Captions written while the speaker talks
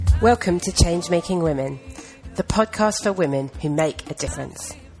Welcome to Change Making Women, the podcast for women who make a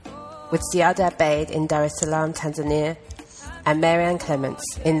difference. With Ziada Abeid in Dar es Salaam, Tanzania, and Mary-Anne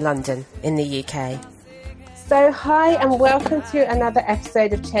Clements in London, in the UK. So hi and welcome to another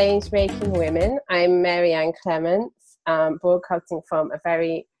episode of Change Making Women. I'm Mary-Anne Clements, broadcasting from a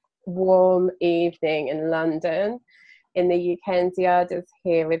very warm evening in London in the UK, and Ziada's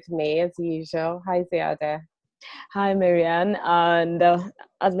here with me as usual. Hi Ziada. Hi, Mary-Anne. And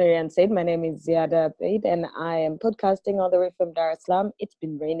as Mary-Anne said, my name is Ziada Abeid, and I am podcasting all the way from Dar es Salaam. It's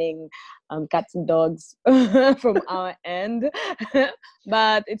been raining cats and dogs from our end,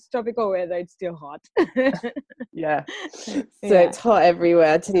 but it's tropical weather. It's still hot. Yeah. It's hot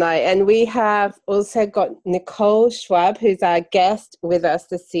everywhere tonight. And we have also got Nicole Schwab, who's our guest with us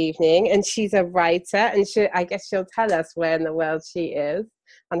this evening. And she's a writer, and I guess she'll tell us where in the world she is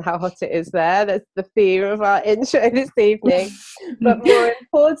and how hot it is there. That's the theme of our intro this evening. But more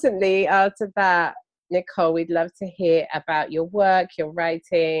importantly, after that, Nicole, we'd love to hear about your work, your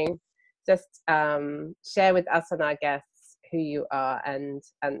writing. Just share with us and our guests who you are and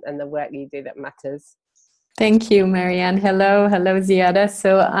the work you do that matters. Thank you, Mary-Anne. Hello, Ziada.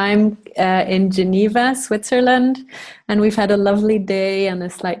 So I'm in Geneva, Switzerland, and we've had a lovely day and a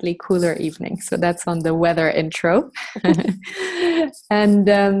slightly cooler evening. So that's on the weather intro. And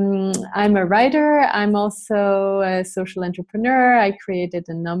I'm a writer. I'm also a social entrepreneur. I created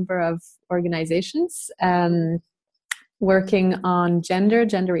a number of organizations working on gender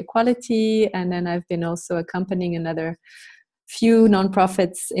equality, and then I've been also accompanying another few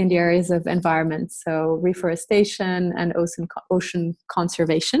nonprofits in the areas of environment, so reforestation and ocean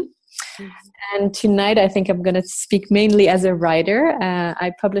conservation. Mm-hmm. And tonight I think I'm going to speak mainly as a writer.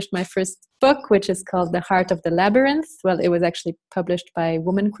 I published my first book, which is called The Heart of the Labyrinth. Well, it was actually published by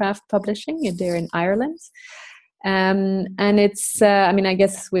Womancraft Publishing. They're in Ireland. And it's, I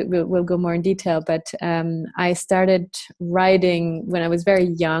guess we'll go more in detail, but I started writing when I was very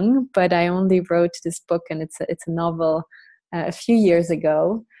young, but I only wrote this book, and it's a novel, a few years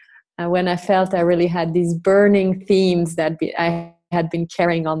ago, when I felt I really had these burning themes that I had been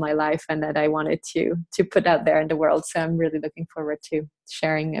carrying all my life and that I wanted to put out there in the world. So I'm really looking forward to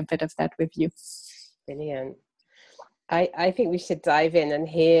sharing a bit of that with you. Brilliant. I think we should dive in and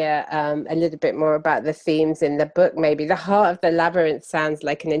hear a little bit more about the themes in the book. Maybe The Heart of the Labyrinth sounds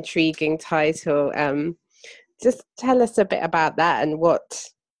like an intriguing title. Just tell us a bit about that and what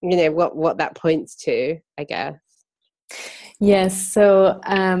that points to, I guess. Yes, so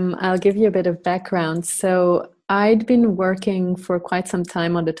I'll give you a bit of background. So I'd been working for quite some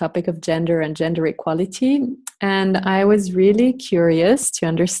time on the topic of gender and gender equality, and I was really curious to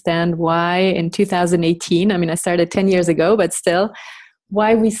understand why in 2018, I started 10 years ago, but still,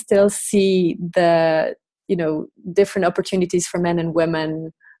 why we still see the, different opportunities for men and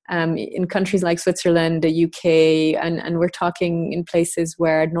women in countries like Switzerland, the UK, and we're talking in places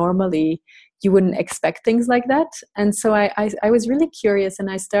where normally you wouldn't expect things like that. And so I was really curious,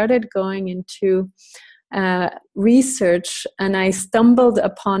 and I started going into research, and I stumbled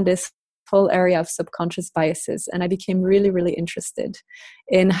upon this whole area of subconscious biases. And I became really, really interested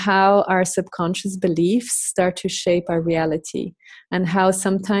in how our subconscious beliefs start to shape our reality, and how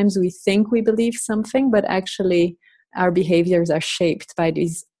sometimes we think we believe something, but actually our behaviors are shaped by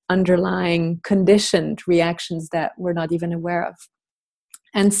these underlying conditioned reactions that we're not even aware of.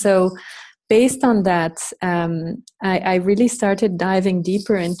 And so based on that, I really started diving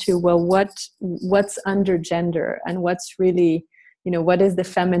deeper into, what's under gender, and what's really, what is the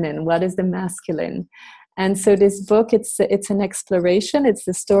feminine, what is the masculine. And so this book, it's an exploration. It's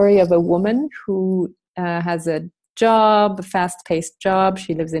the story of a woman who has a job, a fast-paced job.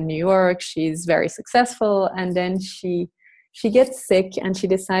 She lives in New York. She's very successful. And then she gets sick, and she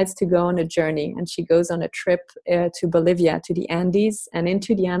decides to go on a journey. And she goes on a trip to Bolivia, to the Andes, and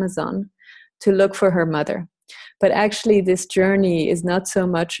into the Amazon, to look for her mother. But actually this journey is not so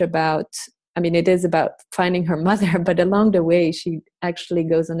much about, it is about finding her mother, but along the way she actually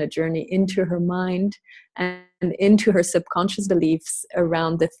goes on a journey into her mind and into her subconscious beliefs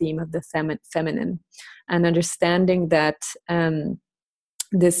around the theme of the feminine, and understanding that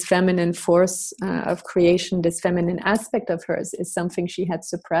this feminine force of creation, this feminine aspect of hers, is something she had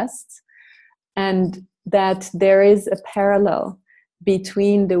suppressed, and that there is a parallel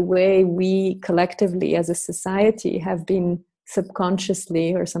between the way we collectively as a society have been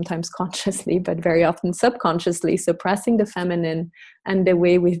subconsciously, or sometimes consciously, but very often subconsciously, suppressing the feminine, and the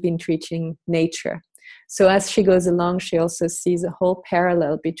way we've been treating nature. So as she goes along, she also sees a whole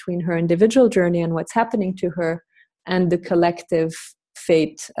parallel between her individual journey and what's happening to her, and the collective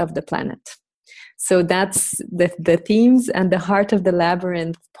fate of the planet. So that's the themes, and the heart of the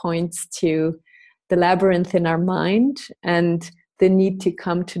labyrinth points to the labyrinth in our mind and the need to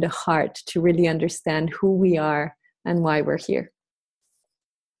come to the heart to really understand who we are and why we're here.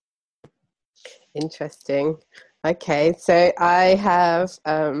 Interesting. Okay, so I have,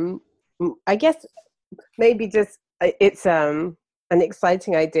 I guess maybe just it's an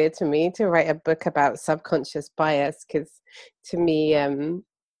exciting idea to me to write a book about subconscious bias, because to me,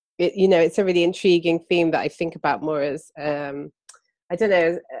 it's a really intriguing theme that I think about more as I don't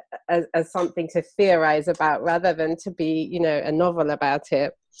know, as something to theorize about rather than to be, a novel about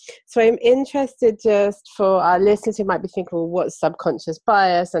it. So I'm interested, just for our listeners who might be thinking, well, what's subconscious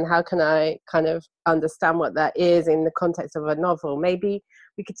bias and how can I kind of understand what that is in the context of a novel? Maybe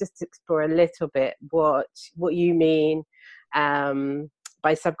we could just explore a little bit what you mean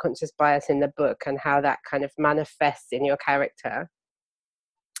by subconscious bias in the book and how that kind of manifests in your character.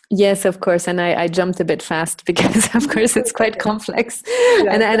 Yes, of course. And I jumped a bit fast because, of course, it's quite complex.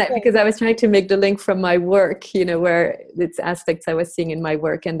 Yeah, because I was trying to make the link from my work, where it's aspects I was seeing in my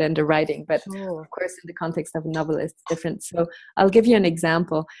work and then the writing. But of course, in the context of a novel, it's different. So I'll give you an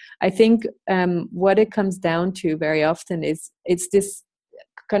example. I think what it comes down to very often is it's this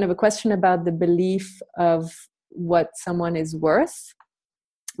kind of a question about the belief of what someone is worth.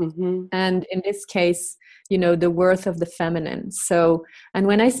 Mm-hmm. And in this case, the worth of the feminine. So, and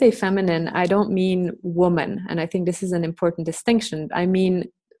when I say feminine, I don't mean woman. And I think this is an important distinction. I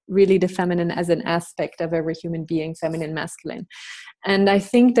mean really the feminine as an aspect of every human being, feminine, masculine. And I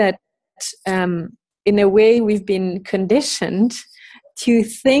think that in a way we've been conditioned to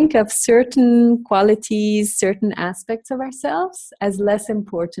think of certain qualities, certain aspects of ourselves as less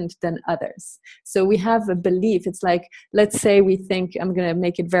important than others. So we have a belief. It's like, let's say we think, I'm going to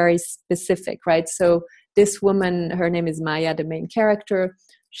make it very specific, right? So this woman, her name is Maya, the main character.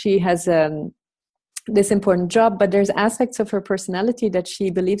 She has this important job, but there's aspects of her personality that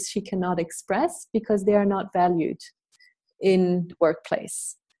she believes she cannot express because they are not valued in the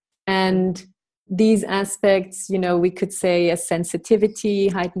workplace. And these aspects, we could say a sensitivity,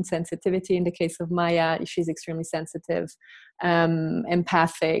 heightened sensitivity. In the case of Maya, she's extremely sensitive,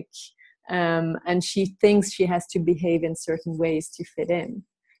 empathic, and she thinks she has to behave in certain ways to fit in.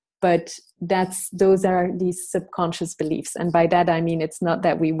 But those are these subconscious beliefs. And by that, I mean, it's not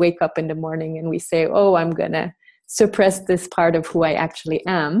that we wake up in the morning and we say, oh, I'm going to suppress this part of who I actually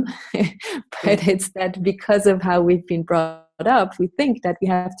am. But it's that because of how we've been brought up, we think that we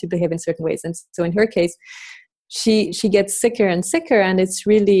have to behave in certain ways. And so in her case, she gets sicker and sicker, and it's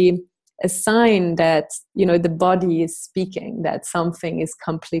really a sign that the body is speaking that something is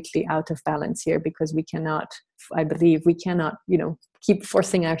completely out of balance here, because we cannot keep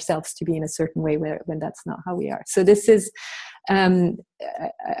forcing ourselves to be in a certain way when that's not how we are. So this is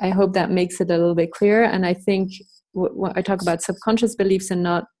I hope that makes it a little bit clearer. And I think when I talk about subconscious beliefs and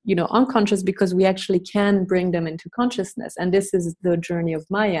not unconscious, because we actually can bring them into consciousness. And this is the journey of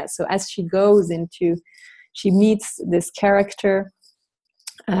Maya. So as she meets this character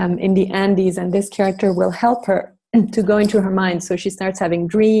in the Andes, and this character will help her to go into her mind. So she starts having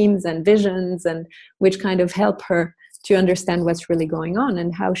dreams and visions, and which kind of help her to understand what's really going on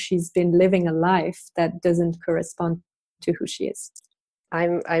and how she's been living a life that doesn't correspond to who she is.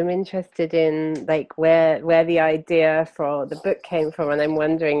 I'm interested in where the idea for the book came from, and I'm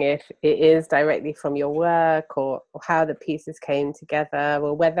wondering if it is directly from your work or how the pieces came together,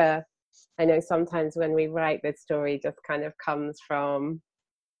 or whether, I know sometimes when we write, the story just kind of comes from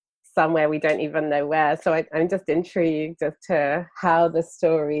somewhere we don't even know where. So I'm just intrigued as to how the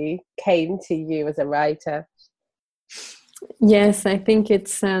story came to you as a writer. Yes, I think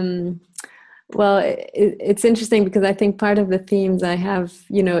it's it's interesting, because I think part of the themes I have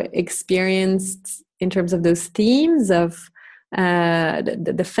experienced in terms of those themes of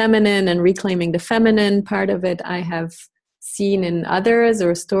the feminine and reclaiming the feminine, part of it I have seen in others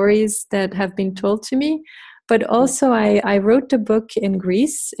or stories that have been told to me. But also I wrote the book in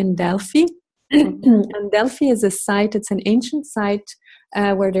Greece, in Delphi. And Delphi is a site, it's an ancient site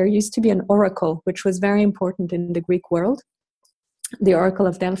where there used to be an oracle, which was very important in the Greek world, the Oracle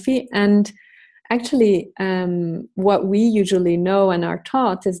of Delphi. And actually, what we usually know and are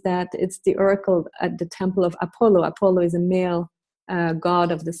taught is that it's the oracle at the temple of Apollo. Apollo is a male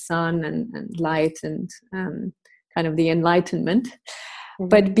god of the sun and light and kind of the enlightenment. Mm-hmm.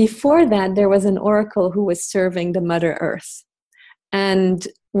 But before that, there was an oracle who was serving the Mother Earth. And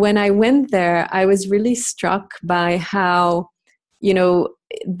when I went there, I was really struck by how,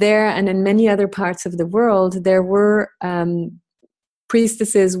 there and in many other parts of the world, there were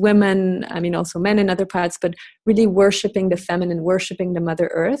priestesses, women, I mean also men in other parts, but really worshipping the feminine, worshipping the Mother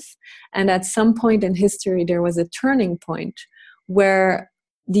Earth. And at some point in history, there was a turning point where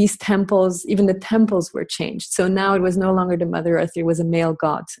these temples, even the temples were changed. So now it was no longer the Mother Earth, it was a male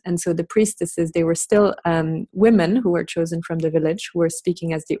god. And so the priestesses, they were still women who were chosen from the village, who were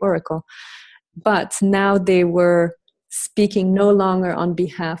speaking as the oracle. But now they were speaking no longer on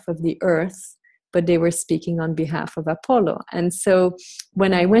behalf of the earth, but they were speaking on behalf of Apollo. And so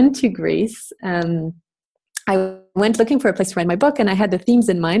when I went to Greece, I went looking for a place to write my book, and I had the themes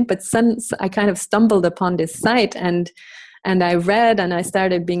in mind, but I kind of stumbled upon this site, and I read, and I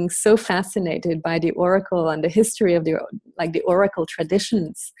started being so fascinated by the oracle and the history of the oracle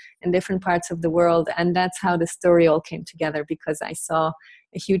traditions in different parts of the world. And that's how the story all came together, because I saw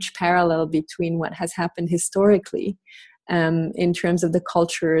a huge parallel between what has happened historically in terms of the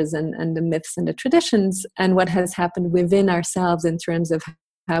cultures and the myths and the traditions, and what has happened within ourselves in terms of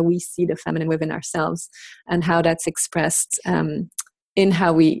how we see the feminine within ourselves, and how that's expressed in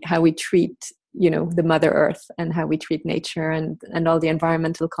how we treat, the Mother Earth, and how we treat nature and all the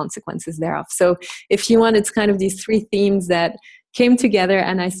environmental consequences thereof. So if you want, it's kind of these three themes that came together,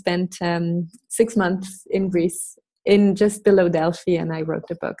 and I spent 6 months in Greece, in just below Delphi, and I wrote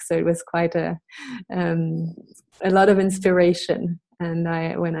the book. So it was quite a lot of inspiration. And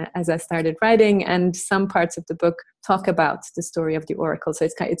as I started writing, and some parts of the book talk about the story of the oracle, so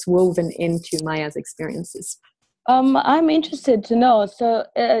it's woven into Maya's experiences. I'm interested to know. So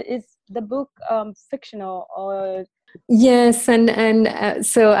is the book fictional or? Yes, and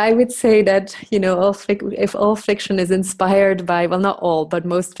so I would say that if all fiction is inspired by, well, not all, but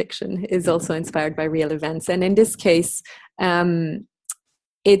most fiction is also inspired by real events, and in this case,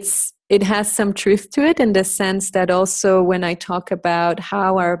 it has some truth to it, in the sense that also when I talk about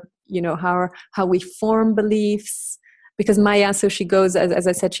how we form beliefs, because Maya, so she goes, as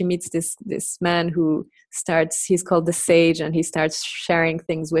I said, she meets this man who he's called the sage, and he starts sharing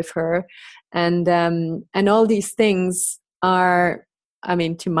things with her. And all these things are, I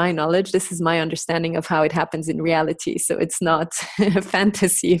mean, to my knowledge, this is my understanding of how it happens in reality. So it's not a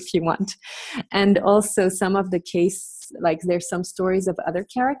fantasy, if you want. And also some of the there's some stories of other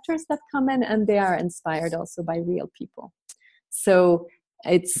characters that come in, and they are inspired also by real people. So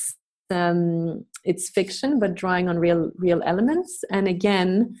it's fiction, but drawing on real elements. And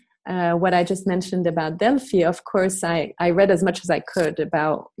again, what I just mentioned about Delphi, of course, I read as much as I could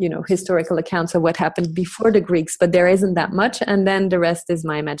about, historical accounts of what happened before the Greeks, but there isn't that much. And then the rest is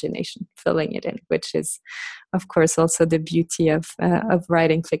my imagination filling it in, which is, of course, also the beauty of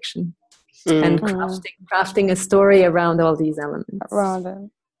writing fiction and crafting a story around all these elements. Around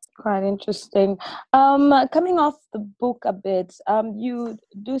it. Quite interesting. Coming off the book a bit, you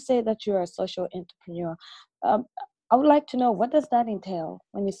do say that you're a social entrepreneur. I would like to know, what does that entail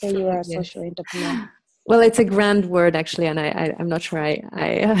when you say you are a social entrepreneur? Well, it's a grand word, actually, and I'm not sure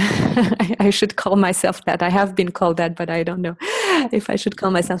I should call myself that. I have been called that, but I don't know if I should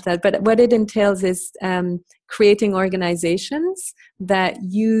call myself that. But what it entails is creating organizations that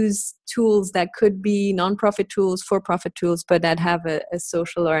use tools that could be nonprofit tools, for-profit tools, but that have a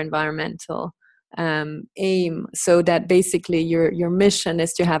social or environmental aim, so that basically your mission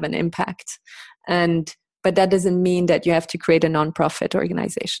is to have an impact. But that doesn't mean that you have to create a nonprofit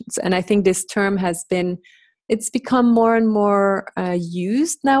organizations. And I think this term it's become more and more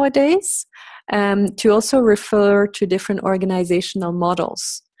used nowadays to also refer to different organizational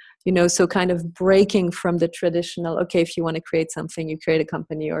models. So kind of breaking from the traditional, okay, if you want to create something, you create a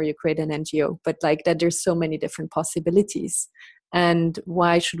company or you create an NGO, but like that there's so many different possibilities. And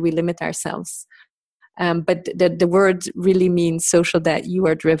why should we limit ourselves? But the word really means social, that you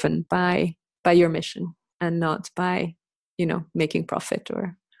are driven by your mission, and not by, making profit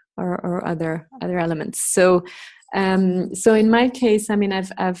or other elements. So in my case, I mean,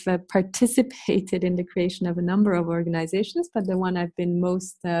 I've participated in the creation of a number of organizations, but the one I've been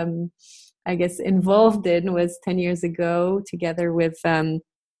most, involved in was 10 years ago, together with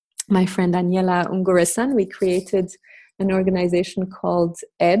my friend Daniela Unguresan. We created an organization called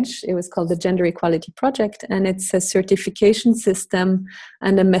EDGE. It was called the Gender Equality Project, and it's a certification system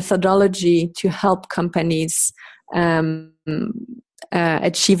and a methodology to help companies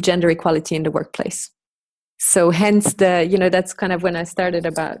achieve gender equality in the workplace. So hence that's kind of when I started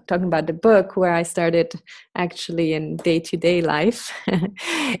talking about the book, where I started actually in day-to-day life.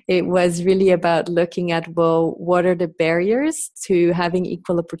 It was really about looking at, well, what are the barriers to having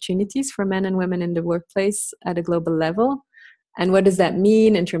equal opportunities for men and women in the workplace at a global level? And what does that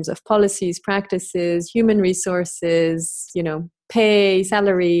mean in terms of policies, practices, human resources, pay,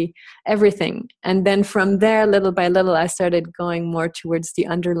 salary, everything. And then from there, little by little, I started going more towards the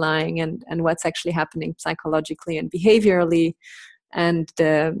underlying and what's actually happening psychologically and behaviorally, and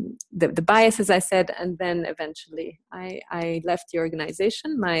the biases I said. And then eventually I left the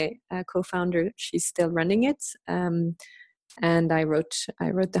organization. My co-founder, she's still running it. And I wrote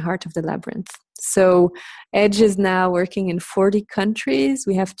The Heart of the Labyrinth. So Edge is now working in 40 countries.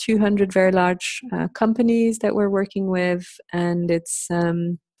 We have 200 very large companies that we're working with, and it's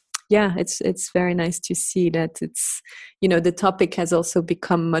very nice to see that it's, the topic has also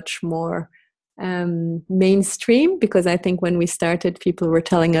become much more mainstream, because I think when we started, people were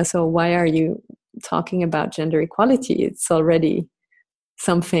telling us, "Oh, why are you talking about gender equality? It's already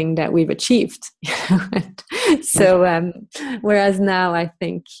something that we've achieved." So whereas now, I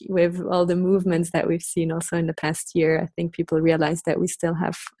think with all the movements that we've seen also in the past year, I think people realize that we still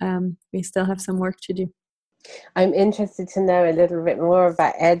have some work to do. I'm interested to know a little bit more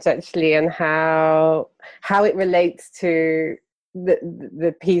about Edge, actually, and how it relates to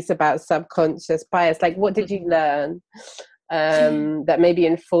the piece about subconscious bias. Like, what did you learn that maybe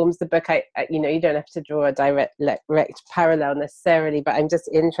informs the book? You don't have to draw a direct parallel necessarily, but I'm just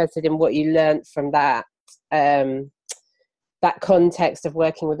interested in what you learned from that context of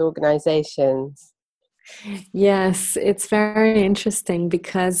working with organizations. Yes, it's very interesting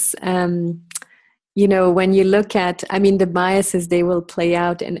because when you look at, the biases, they will play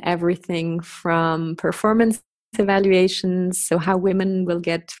out in everything from performance evaluations, so how women will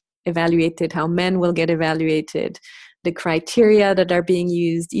get evaluated, how men will get evaluated, the criteria that are being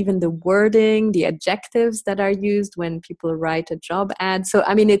used, even the wording, the adjectives that are used when people write a job ad. So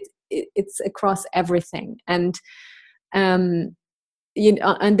it's across everything. And and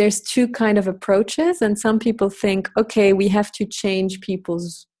there's two kind of approaches, and some people think, okay, we have to change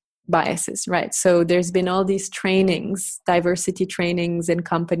people's biases, right? So there's been all these trainings, diversity trainings in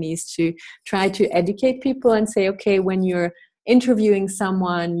companies to try to educate people and say, okay, when you're interviewing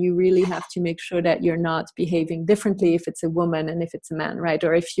someone, you really have to make sure that you're not behaving differently if it's a woman and if it's a man, right?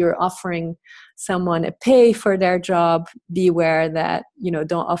 Or if you're offering someone a pay for their job, be aware that,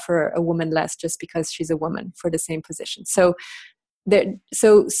 don't offer a woman less just because she's a woman for the same position. So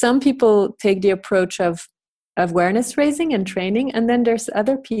some people take the approach of awareness raising and training, and then there's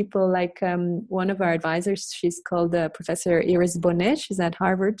other people like one of our advisors, she's called Professor Iris Bonet. She's at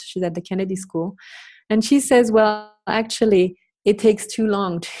Harvard, she's at the Kennedy School, and she says, well, actually it takes too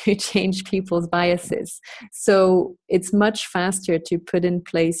long to change people's biases, so it's much faster to put in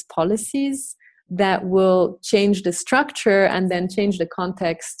place policies that will change the structure and then change the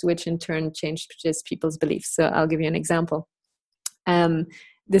context, which in turn changes people's beliefs. So I'll give you an example.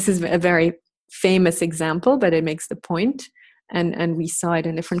 This is a very famous example, but it makes the point, and we saw it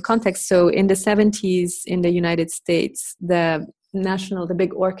in different contexts. So in the 70s in the United States, the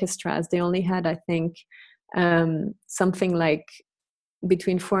big orchestras, they only had, I think, something like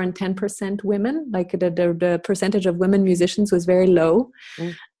between 4 and 10% women. Like the percentage of women musicians was very low.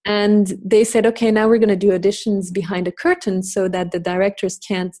 And they said, okay, now we're going to do auditions behind a curtain so that the directors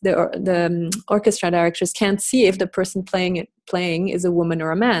the orchestra directors can't see if the person playing is a woman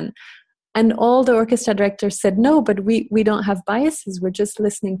or a man. And all the orchestra directors said, no, but we don't have biases. We're just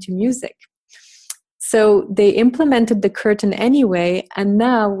listening to music. So they implemented the curtain anyway, and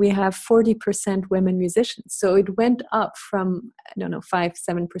now we have 40% women musicians. So it went up from,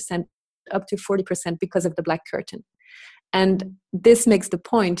 5-7% up to 40% because of the black curtain. And this makes the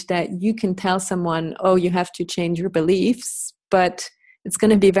point that you can tell someone, oh, you have to change your beliefs, but it's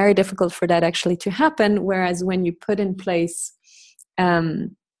going to be very difficult for that actually to happen. Whereas when you put in place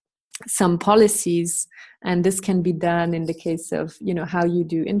some policies, and this can be done in the case of, how you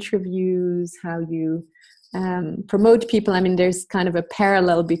do interviews, how you promote people. There's kind of a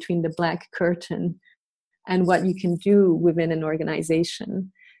parallel between the black curtain and what you can do within an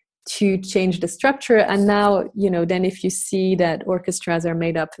organization to change the structure. And now, then if you see that orchestras are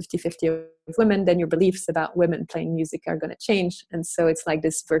made up 50-50 of women, then your beliefs about women playing music are going to change. And so it's like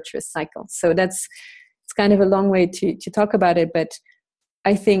this virtuous cycle. So it's kind of a long way to talk about it. But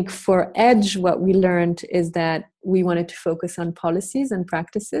I think for Edge, what we learned is that we wanted to focus on policies and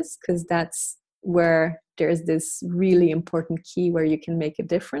practices, because that's where there's this really important key where you can make a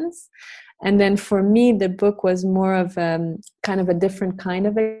difference. And then for me, the book was more of kind of a different kind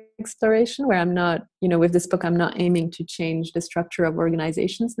of exploration, where I'm not, with this book, I'm not aiming to change the structure of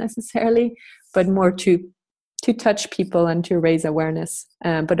organizations necessarily, but more to touch people and to raise awareness,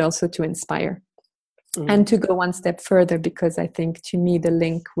 but also to inspire. And to go one step further, because I think, to me, the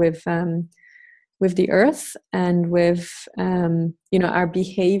link with the earth and with our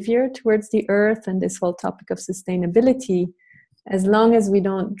behavior towards the earth and this whole topic of sustainability as long as we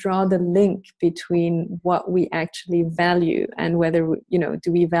don't draw the link between what we actually value and whether,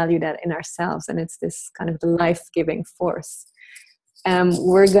 do we value that in ourselves, and it's this kind of the life-giving force,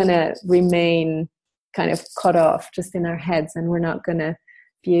 we're going to remain kind of cut off just in our heads, and we're not going to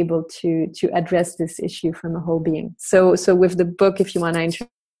be able to address this issue from a whole being. So with the book, if you want, I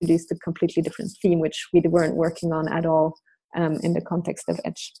introduced a completely different theme, which we weren't working on at all in the context of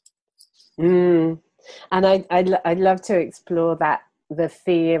Edge. And I'd love to explore the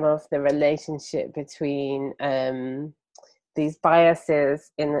theme of the relationship between these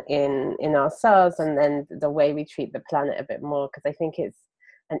biases in ourselves, and then the way we treat the planet a bit more, because I think it's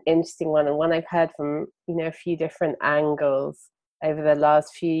an interesting one, and one I've heard from a few different angles over the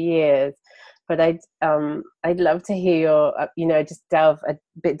last few years. But I'd love to hear your just delve a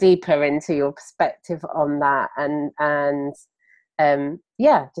bit deeper into your perspective on that, and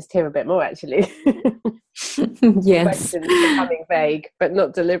just hear a bit more, actually. Yes. Questions becoming vague, but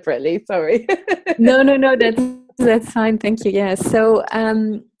not deliberately. Sorry. No. That's fine. Thank you. Yeah. So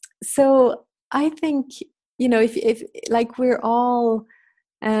I think if like we're all.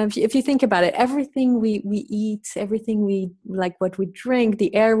 If you think about it, everything we eat, everything we like, what we drink,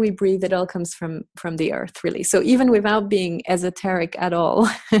 the air we breathe, it all comes from the earth, really. So even without being esoteric at all,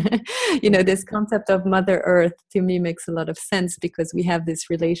 this concept of Mother Earth to me makes a lot of sense, because we have this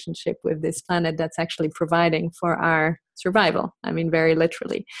relationship with this planet that's actually providing for our survival. I mean, very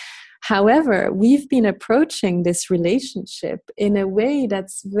literally. However, we've been approaching this relationship in a way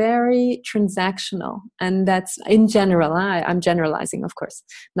that's very transactional, and that's in general, I'm generalizing, of course,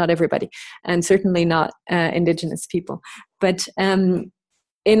 not everybody, and certainly not indigenous people, but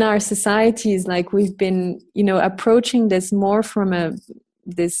in our societies, like we've been, approaching this more from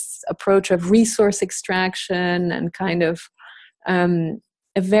this approach of resource extraction and kind of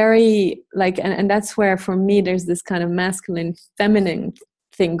a very like, and that's where for me there's this kind of masculine, feminine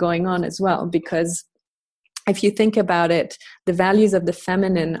thing going on as well, because if you think about it, the values of the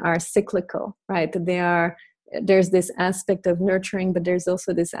feminine are cyclical, right? There's this aspect of nurturing, but there's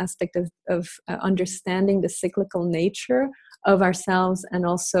also this aspect of understanding the cyclical nature of ourselves and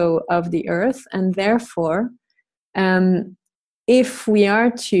also of the earth. And therefore, if we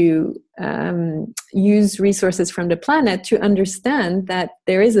are to use resources from the planet, to understand that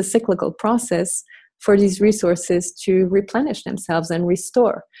there is a cyclical process for these resources to replenish themselves and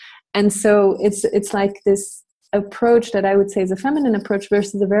restore. And so it's like this approach that I would say is a feminine approach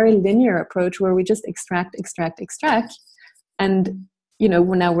versus a very linear approach where we just extract. And,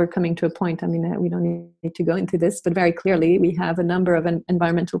 now we're coming to a point, I mean, we don't need to go into this, but very clearly we have a number of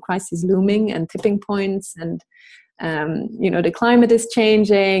environmental crises looming and tipping points, and, the climate is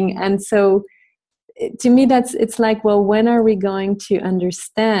changing. And so to me, it's like, well, when are we going to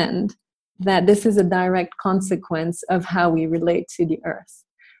understand that this is a direct consequence of how we relate to the earth?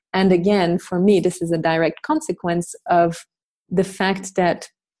 And again, for me, this is a direct consequence of the fact that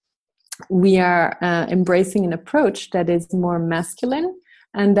we are embracing an approach that is more masculine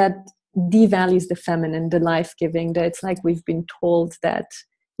and that devalues the feminine, the life-giving, that it's like we've been told that,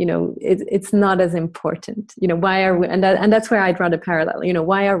 it's not as important. Why are we, and that's where I draw the parallel,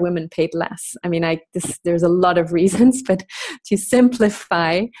 why are women paid less? I mean, there's a lot of reasons, but to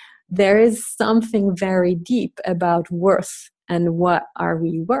simplify, there is something very deep about worth and what are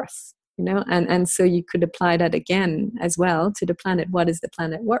we worth, and so you could apply that again as well to the planet. What is the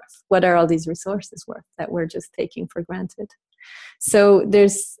planet worth? What are all these resources worth that we're just taking for granted? So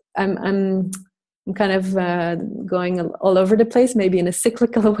I'm kind of going all over the place, maybe in a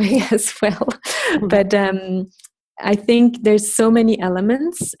cyclical way as well. But I think there's so many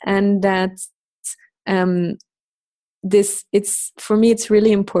elements, and that for me it's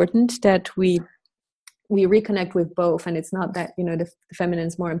really important that we reconnect with both. And it's not that the feminine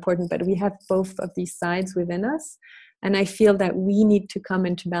is more important, but we have both of these sides within us, and I feel that we need to come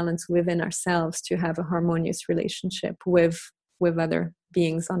into balance within ourselves to have a harmonious relationship with other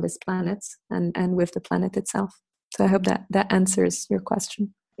beings on this planet and with the planet itself. So I hope that answers your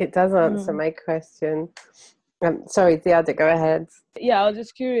question. It does answer my question. Sorry, Ziada, go ahead. Yeah, I was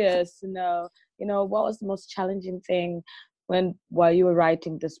just curious to know, what was the most challenging thing while you were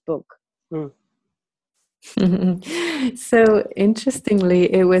writing this book? So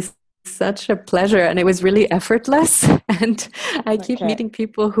interestingly, it was such a pleasure, and it was really effortless. And I keep meeting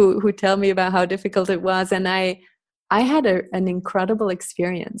people who tell me about how difficult it was, and I had an incredible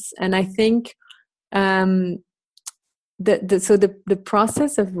experience. And I think the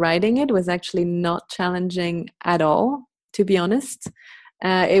process of writing it was actually not challenging at all, to be honest.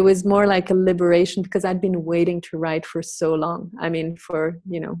 It was more like a liberation, because I'd been waiting to write for so long. I mean, for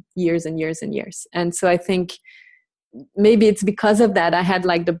years and years and years. And so I think maybe it's because of that I had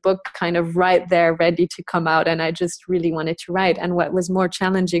like the book kind of right there ready to come out, and I just really wanted to write. And what was more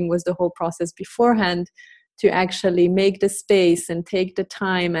challenging was the whole process beforehand, to actually make the space and take the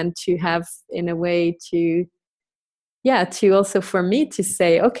time, and to have, in a way, to also for me to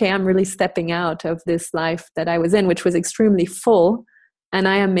say, okay, I'm really stepping out of this life that I was in, which was extremely full, and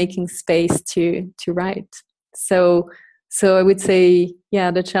I am making space to write. So I would say,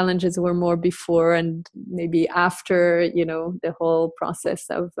 the challenges were more before and maybe after, the whole process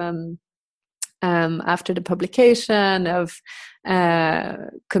of after the publication, of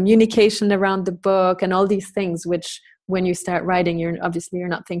communication around the book, and all these things, which when you start writing, you're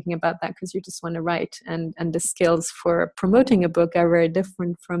not thinking about that, because you just want to write, and the skills for promoting a book are very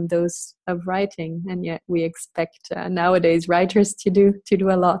different from those of writing, and yet we expect nowadays writers to do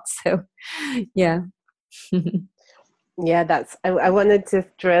a lot. So yeah. Yeah, I wanted to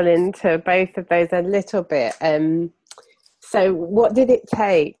drill into both of those a little bit. So what did it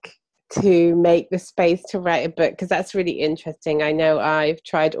take to make the space to write a book? Because that's really interesting. I know I've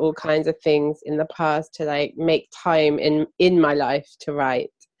tried all kinds of things in the past to like make time in my life to write,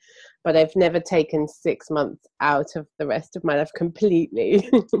 but I've never taken 6 months out of the rest of my life completely.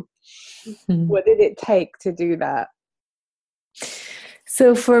 What did it take to do that?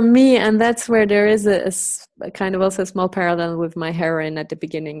 So for me, and that's where there is a kind of also a small parallel with my heroine at the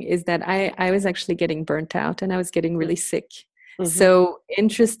beginning, is that I was actually getting burnt out, and I was getting really sick. Mm-hmm. So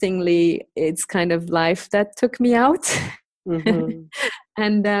interestingly, it's kind of life that took me out. Mm-hmm.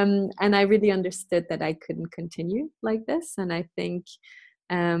 And I really understood that I couldn't continue like this. And I think,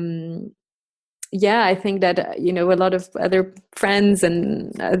 I think that, a lot of other friends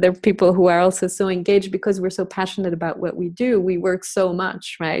and other people who are also so engaged, because we're so passionate about what we do, we work so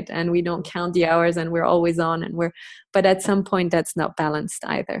much, right? And we don't count the hours, and we're always on, but at some point that's not balanced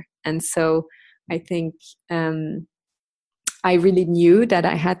either. And so I think, I really knew that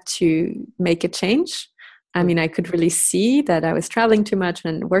I had to make a change. I mean, I could really see that I was traveling too much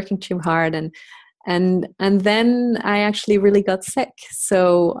and working too hard, and then I actually really got sick.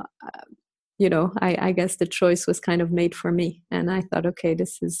 So, I guess the choice was kind of made for me, and I thought, okay,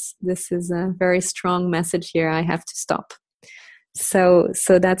 this is a very strong message here. I have to stop. So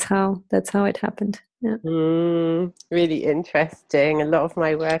that's how it happened. Yeah. Really interesting. A lot of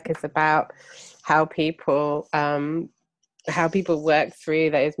my work is about how people work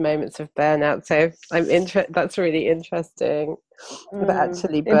through those moments of burnout. So that's really interesting. That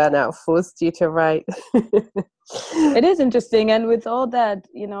actually burnout forced you to write. It is interesting, and with all that,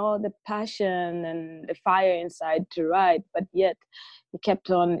 the passion and the fire inside to write, but yet you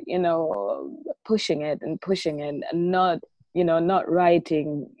kept on, pushing it and not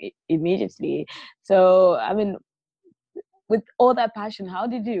writing immediately. So, I mean, with all that passion, how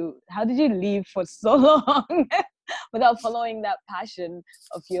did you live for so long without following that passion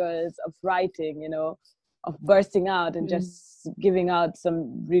of yours of writing, of bursting out and just giving out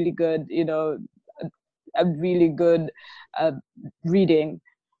some really good, a really good reading?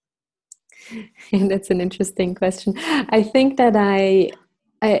 That's an interesting question. I think that I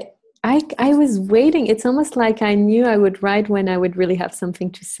was waiting. It's almost like I knew I would write when I would really have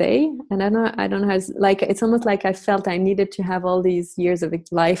something to say. And I don't know how, like, it's almost like I felt I needed to have all these years of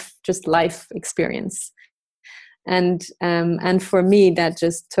life experience. And for me, that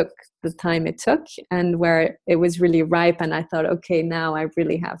just took the time it took, and where it was really ripe. And I thought, okay, now I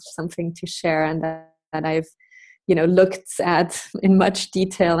really have something to share, and that I've, looked at in much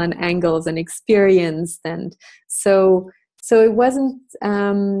detail and angles and experienced. And so it wasn't,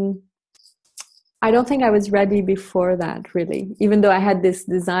 I don't think I was ready before that, really, even though I had this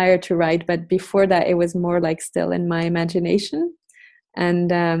desire to write. But before that, it was more like still in my imagination.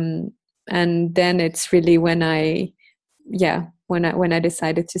 And then it's really when I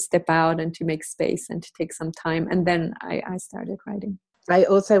decided to step out and to make space and to take some time. And then I started writing. I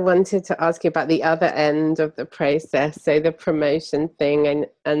also wanted to ask you about the other end of the process, so the promotion thing,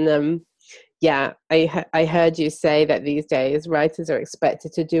 and I heard you say that these days writers are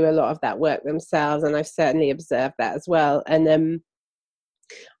expected to do a lot of that work themselves, and I've certainly observed that as well. And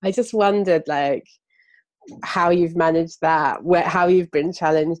I just wondered, like, how you've managed that, how you've been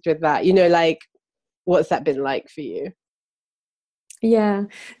challenged with that. What's that been like for you? Yeah.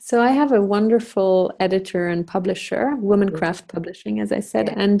 So I have a wonderful editor and publisher, Womancraft Publishing, as I said.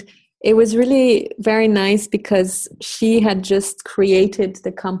 Yeah. And it was really very nice because she had just created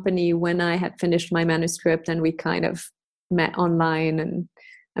the company when I had finished my manuscript, and we kind of met online. And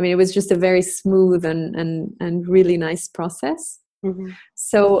I mean, it was just a very smooth and really nice process. Mm-hmm.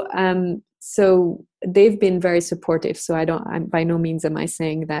 So so they've been very supportive. So I'm by no means am I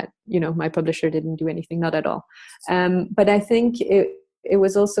saying that, my publisher didn't do anything, not at all. But I think it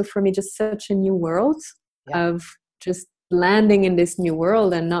was also for me just such a new world of just landing in this new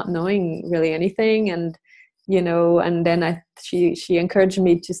world and not knowing really anything. And, and then she encouraged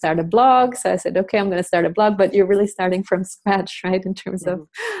me to start a blog. So I said, okay, I'm going to start a blog, but you're really starting from scratch, right? In terms of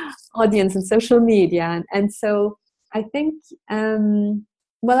audience and social media. And so I think,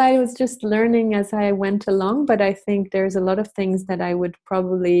 well, I was just learning as I went along, but I think there's a lot of things that I would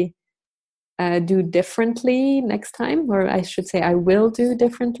probably do differently next time, or I should say I will do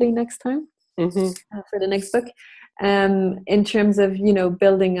differently next time for the next book, in terms of,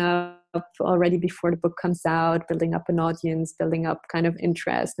 building up already before the book comes out, building up an audience, building up kind of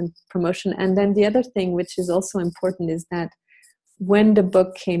interest and promotion. And then the other thing, which is also important, is that when the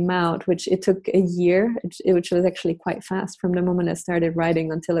book came out, which it took a year, which was actually quite fast from the moment I started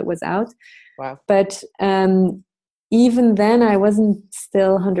writing until it was out. Wow. But even then I wasn't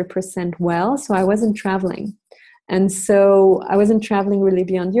still 100% well, so I wasn't traveling. And so I wasn't traveling really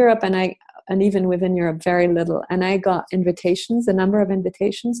beyond Europe, and even within Europe, very little. And I got invitations, a number of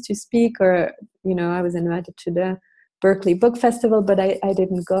invitations to speak, or, I was invited to the Berkeley Book Festival, but I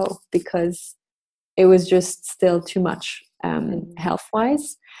didn't go because it was just still too much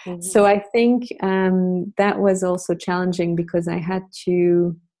health-wise. So I think that was also challenging because I had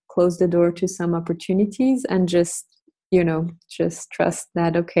to close the door to some opportunities and just trust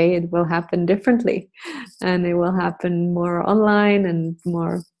that, okay, it will happen differently, and it will happen more online and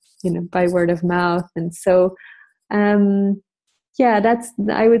more, by word of mouth. And so, I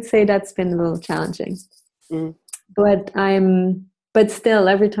would say that's been a little challenging. But still,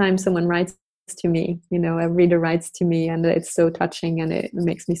 every time someone writes to me, a reader writes to me, and it's so touching, and it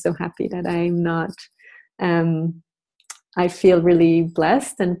makes me so happy that I'm not, I feel really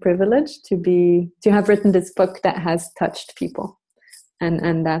blessed and privileged to have written this book that has touched people.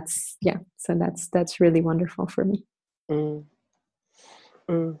 And that's, so that's really wonderful for me.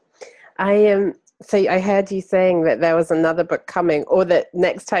 So I heard you saying that there was another book coming, or that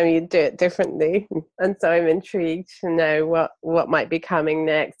next time you'd do it differently. And so I'm intrigued to know what might be coming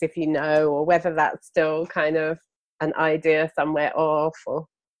next, if you know, or whether that's still kind of an idea somewhere off, or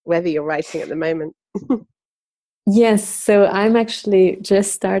whether you're writing at the moment. Yes, so I'm actually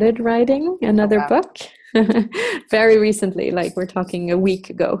just started writing another book very recently, like we're talking a week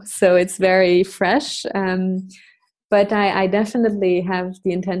ago. So it's very fresh. But I definitely have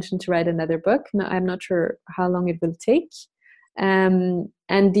the intention to write another book. No, I'm not sure how long it will take. And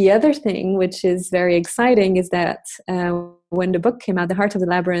the other thing, which is very exciting, is that when the book came out, The Heart of the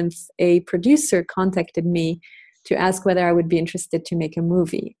Labyrinth, a producer contacted me to ask whether I would be interested to make a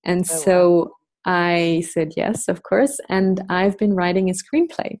movie. And I said yes, of course. And I've been writing a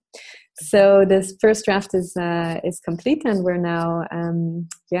screenplay. So this first draft is complete, and we're now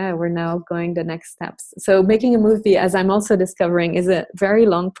going the next steps. So making a movie, as I'm also discovering, is a very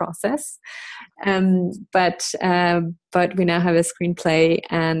long process. But we now have a screenplay,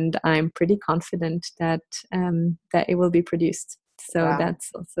 and I'm pretty confident that it will be produced. So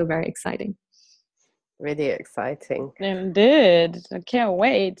that's also very exciting. Really exciting. Indeed. I can't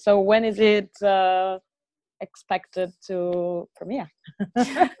wait. So when is it expected to premiere?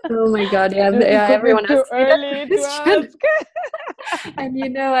 Oh my God, everyone too early to ask.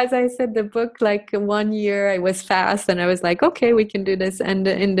 And as I said, the book, like 1 year, I was fast, and I was like, okay, we can do this. And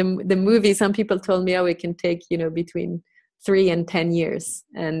in the movie, some people told me, it can take between 3 and 10 years.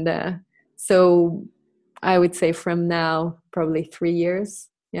 And so I would say from now, probably 3 years.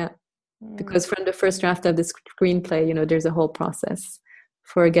 Yeah. Because from the first draft of the screenplay, there's a whole process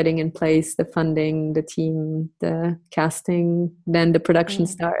for getting in place the funding, the team, the casting, then the production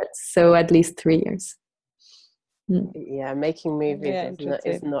starts. So at least 3 years. Yeah, making movies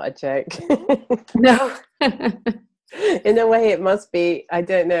is not a joke. No. In a way, it must be. I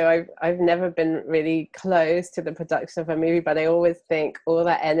don't know. I've never been really close to the production of a movie, but I always think all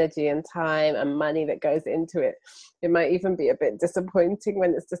that energy and time and money that goes into it, it might even be a bit disappointing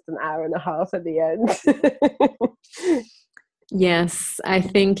when it's just an hour and a half at the end. Yes, I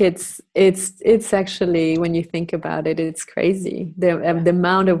think it's actually, when you think about it, it's crazy. The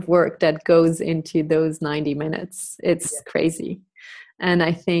amount of work that goes into those 90 minutes. It's crazy. And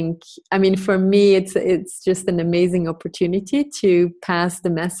I think, for me, it's just an amazing opportunity to pass the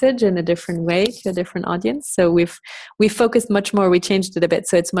message in a different way to a different audience. So we focused much more. We changed it a bit,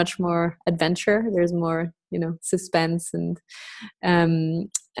 so it's much more adventure. There's more, suspense, and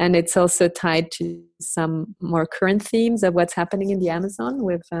it's also tied to some more current themes of what's happening in the Amazon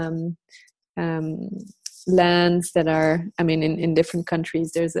with lands that are, I mean, in different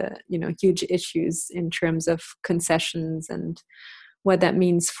countries, there's huge issues in terms of concessions and what that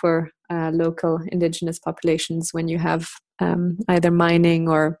means for local indigenous populations when you have either mining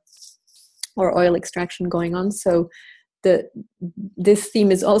or oil extraction going on. So this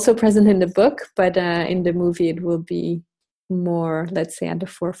theme is also present in the book, but in the movie it will be more, let's say, at the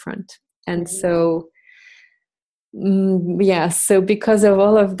forefront. And so so because of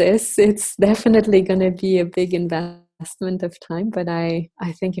all of this, it's definitely going to be a big investment of time, but I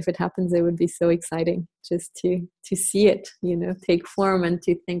think if it happens, it would be so exciting just to see it, take form, and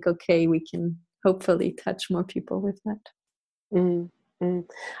to think, okay, we can hopefully touch more people with that.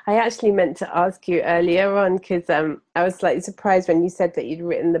 I actually meant to ask you earlier on, because I was slightly surprised when you said that you'd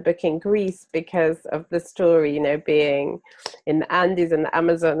written the book in Greece because of the story, being in the Andes and the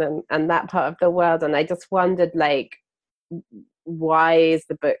Amazon and that part of the world. And I just wondered, like, why is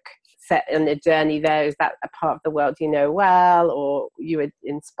the book set on a journey there? Is that a part of the world you know well, or you were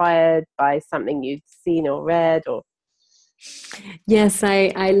inspired by something you'd seen or read? Or Yes,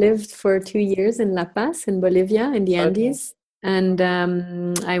 I lived for 2 years in La Paz in Bolivia in the Andes. And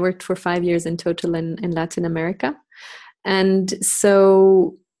I worked for 5 years in total in Latin America. And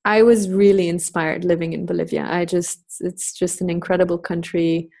so I was really inspired living in Bolivia. It's just an incredible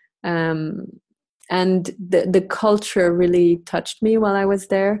country. And the culture really touched me while I was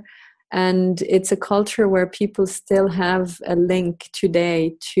there. And it's a culture where people still have a link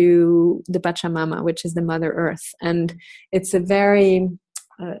today to the Pachamama, which is the Mother Earth. And it's a very,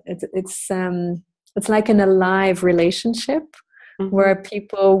 it's like an alive relationship where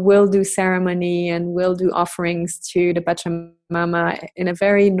people will do ceremony and will do offerings to the Pachamama in a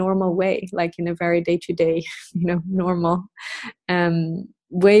very normal way, like in a very day-to-day, normal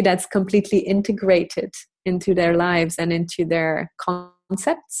way that's completely integrated into their lives and into their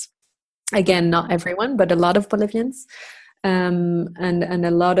concepts. Again, not everyone, but a lot of Bolivians. And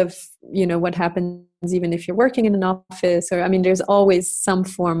a lot of, what happens even if you're working in an office, or, I mean, there's always some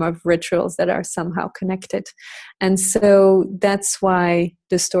form of rituals that are somehow connected. And so that's why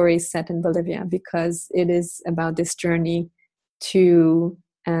the story is set in Bolivia, because it is about this journey towards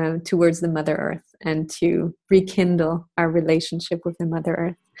the Mother Earth and to rekindle our relationship with the Mother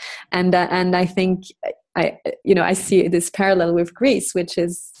Earth. And I think I see this parallel with Greece, which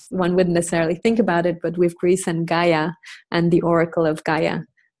is, one wouldn't necessarily think about it, but with Greece and Gaia and the Oracle of Gaia.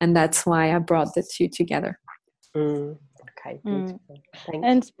 And that's why I brought the two together. Okay, beautiful. Thank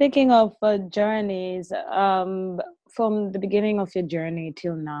you. Speaking of journeys, from the beginning of your journey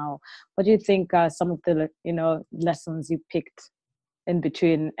till now, what do you think are some of the lessons you picked in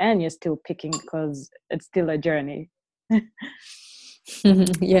between, and you're still picking because it's still a journey?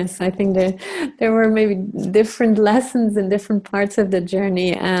 Yes, I think there were maybe different lessons in different parts of the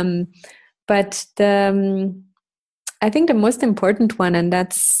journey, but I think the most important one, and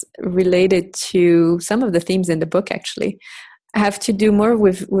that's related to some of the themes in the book actually, have to do more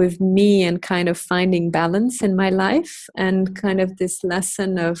with me and kind of finding balance in my life, and kind of this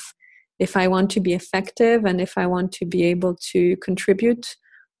lesson of, if I want to be effective and if I want to be able to contribute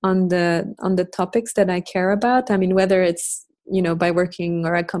on the topics that I care about, I mean, whether it's by working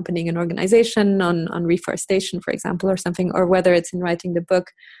or accompanying an organization on reforestation, for example, or something, or whether it's in writing the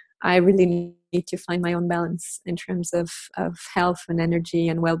book, I really need to find my own balance in terms of health and energy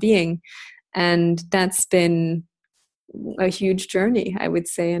and well-being. And that's been a huge journey, I would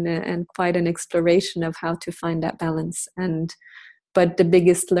say, and quite an exploration of how to find that balance. But the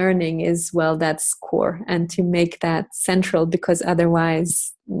biggest learning is, well, that's core, and to make that central, because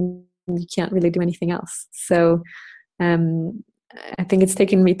otherwise you can't really do anything else. So I think it's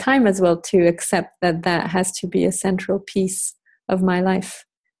taken me time as well to accept that has to be a central piece of my life,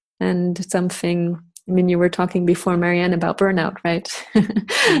 and something. I mean, you were talking before, Marianne, about burnout, right?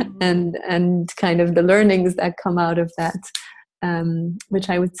 and kind of the learnings that come out of that, which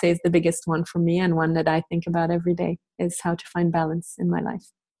I would say is the biggest one for me, and one that I think about every day, is how to find balance in my life.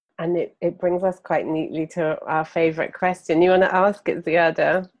 And it brings us quite neatly to our favorite question. You want to ask it,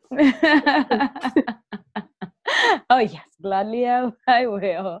 Ziada? Oh yes, gladly I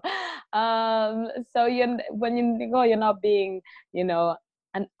will. So when you go, you're not being,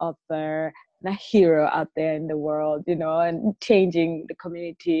 an author, a hero out there in the world, and changing the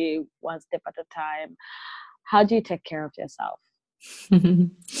community one step at a time. How do you take care of yourself?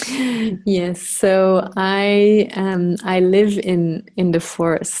 Yes, so I live in the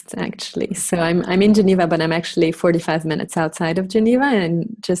forest actually. So I'm in Geneva, but I'm actually 45 minutes outside of Geneva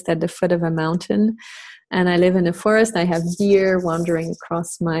and just at the foot of a mountain. And I live in the forest. I have deer wandering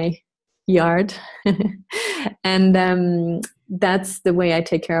across my yard, and that's the way I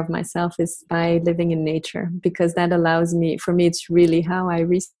take care of myself, is by living in nature, because that allows me, for me, it's really how I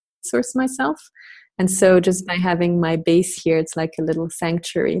resource myself. And so just by having my base here, it's like a little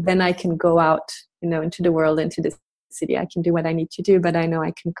sanctuary. Then I can go out, into the world, into the city. I can do what I need to do, but I know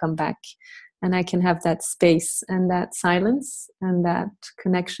I can come back and I can have that space and that silence and that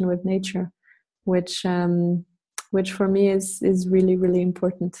connection with nature, which for me is really, really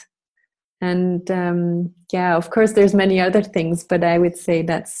important. And of course, there's many other things, but I would say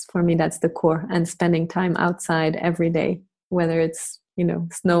that's the core. And spending time outside every day, whether it's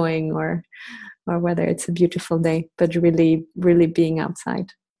snowing or whether it's a beautiful day, but really, really being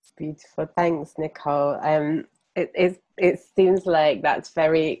outside. Beautiful. Thanks, Nicole. It seems like that's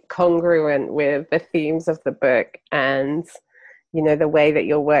very congruent with the themes of the book and the way that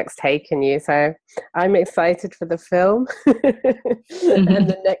your work's taken you. So I'm excited for the film and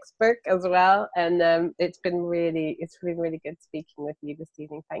the next book as well. And it's been really good speaking with you this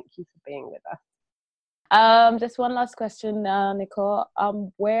evening. Thank you for being with us. Just one last question, Nicole.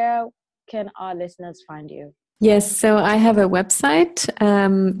 Where can our listeners find you? Yes, so I have a website,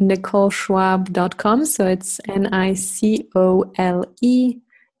 NicoleSchwab.com. So it's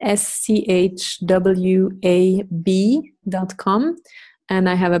NicoleSchwab.com. And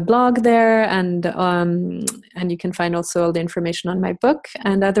I have a blog there, and you can find also all the information on my book.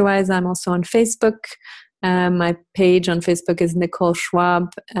 And otherwise, I'm also on Facebook. My page on Facebook is Nicole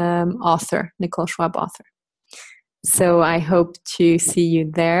Schwab author, Nicole Schwab author. So I hope to see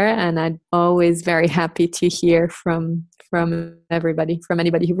you there, and I'm always very happy to hear from everybody, from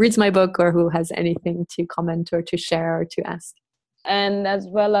anybody who reads my book or who has anything to comment or to share or to ask. And as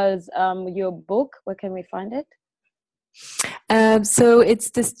well as your book, where can we find it? So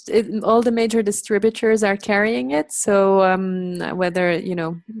all the major distributors are carrying it. So whether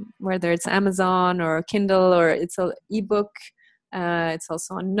it's Amazon or Kindle, or it's an ebook. It's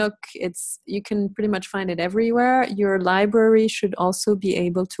also on Nook. You can pretty much find it everywhere. Your library should also be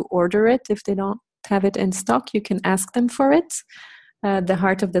able to order it. If they don't have it in stock, you can ask them for it. The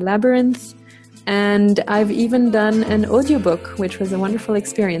Heart of the Labyrinth. And I've even done an audiobook, which was a wonderful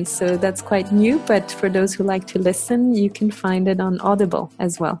experience. So that's quite new, but for those who like to listen, you can find it on Audible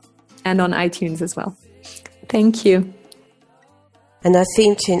as well, and on iTunes as well. Thank you. And our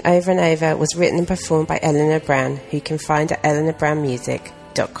theme tune, Over and Over, was written and performed by Eleanor Brown, who you can find at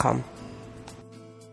eleanorbrownmusic.com.